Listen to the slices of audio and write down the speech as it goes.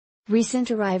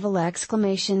Recent arrival!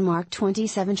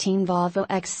 2017 Volvo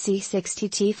XC60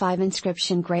 T5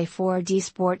 Inscription Grey 4D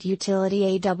Sport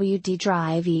Utility AWD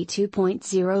Drive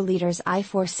E2.0 liters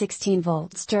I4 16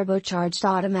 volts turbocharged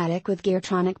automatic with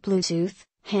Geartronic Bluetooth,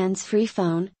 hands-free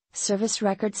phone, service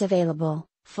records available,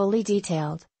 fully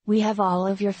detailed. We have all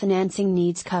of your financing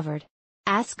needs covered.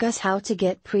 Ask us how to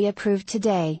get pre-approved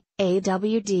today.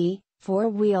 AWD,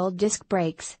 4-wheel disc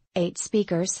brakes, 8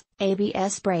 speakers,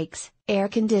 ABS brakes, air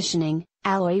conditioning,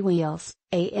 alloy wheels,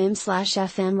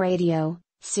 AM/FM radio,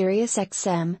 Sirius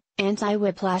XM,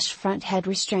 anti-whiplash front head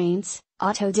restraints,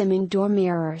 auto-dimming door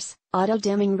mirrors,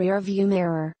 auto-dimming rear view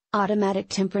mirror, automatic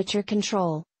temperature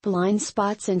control, blind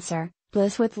spot sensor,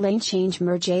 bliss with lane change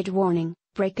merge aid warning,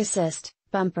 brake assist,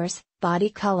 bumpers, body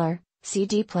color,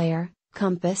 CD player,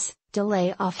 compass,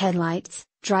 delay off headlights,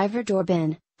 driver door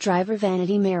bin, driver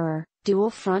vanity mirror,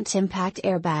 dual front impact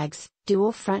airbags,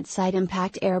 dual front side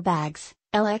impact airbags,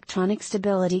 electronic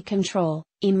stability control,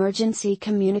 emergency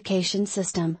communication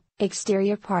system,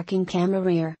 exterior parking camera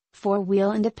rear,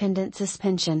 4-wheel independent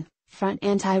suspension, front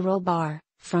anti-roll bar,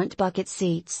 front bucket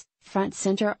seats, front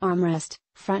center armrest,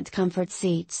 front comfort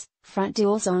seats, front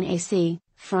dual zone AC,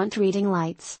 front reading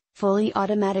lights, fully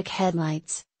automatic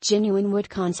headlights, genuine wood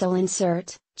console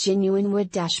insert, genuine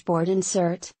wood dashboard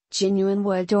insert, genuine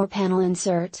wood door panel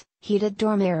insert, heated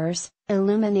door mirrors,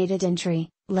 illuminated entry,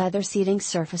 leather seating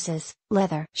surfaces,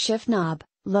 leather shift knob,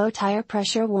 low tire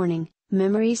pressure warning,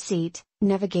 memory seat,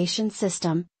 navigation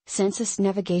system, census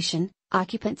navigation,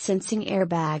 occupant sensing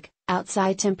airbag,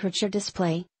 outside temperature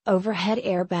display, overhead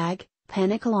airbag,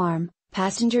 panic alarm,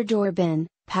 passenger door bin,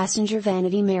 passenger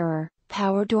vanity mirror,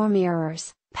 power door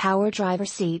mirrors, power driver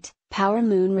seat, power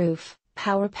moonroof,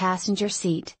 power passenger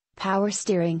seat, power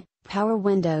steering, power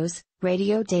windows,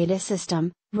 radio data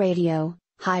system, radio,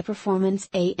 high performance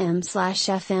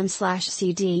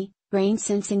AM/FM/CD, rain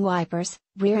sensing wipers,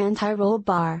 rear anti-roll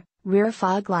bar, rear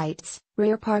fog lights,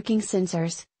 rear parking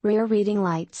sensors, rear reading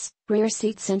lights, rear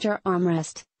seat center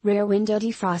armrest, rear window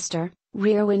defroster,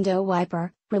 rear window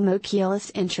wiper, remote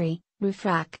keyless entry, roof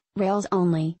rack, rails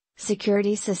only,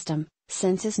 security system,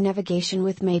 census navigation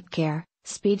with MapCare,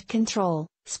 speed control,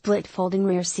 split folding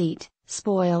rear seat,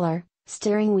 spoiler,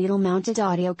 steering wheel mounted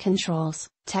audio controls,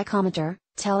 tachometer,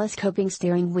 telescoping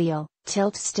steering wheel,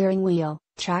 tilt steering wheel,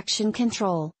 traction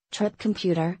control, trip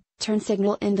computer, turn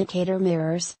signal indicator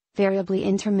mirrors, variably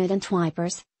intermittent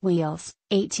wipers, wheels,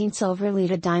 18 silver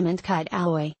leaded diamond cut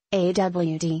alloy,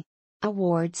 AWD.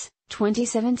 Awards,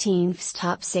 2017's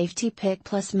Top Safety Pick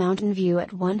Plus Mountain View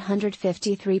at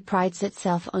 153 prides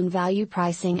itself on value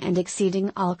pricing and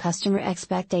exceeding all customer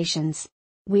expectations.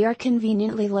 We are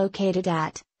conveniently located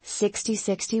at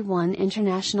 6061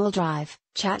 International Drive,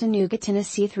 Chattanooga,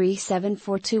 Tennessee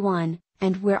 37421,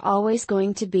 and we're always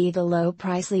going to be the low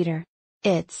price leader.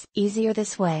 It's easier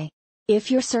this way.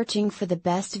 If you're searching for the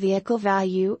best vehicle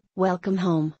value, welcome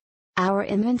home. Our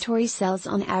inventory sells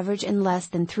on average in less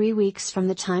than 3 weeks from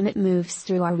the time it moves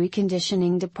through our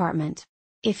reconditioning department.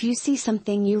 If you see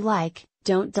something you like,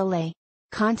 don't delay.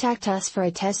 Contact us for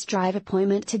a test drive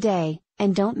appointment today,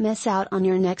 and don't miss out on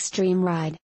your next dream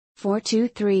ride.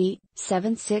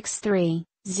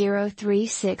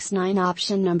 423-763-0369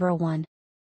 option number 1.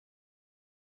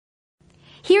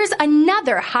 Here's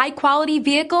another high-quality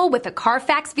vehicle with a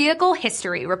Carfax Vehicle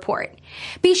History Report.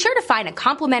 Be sure to find a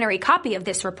complimentary copy of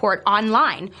this report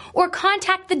online or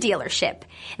contact the dealership.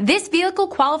 This vehicle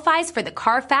qualifies for the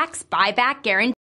Carfax Buyback Guarantee.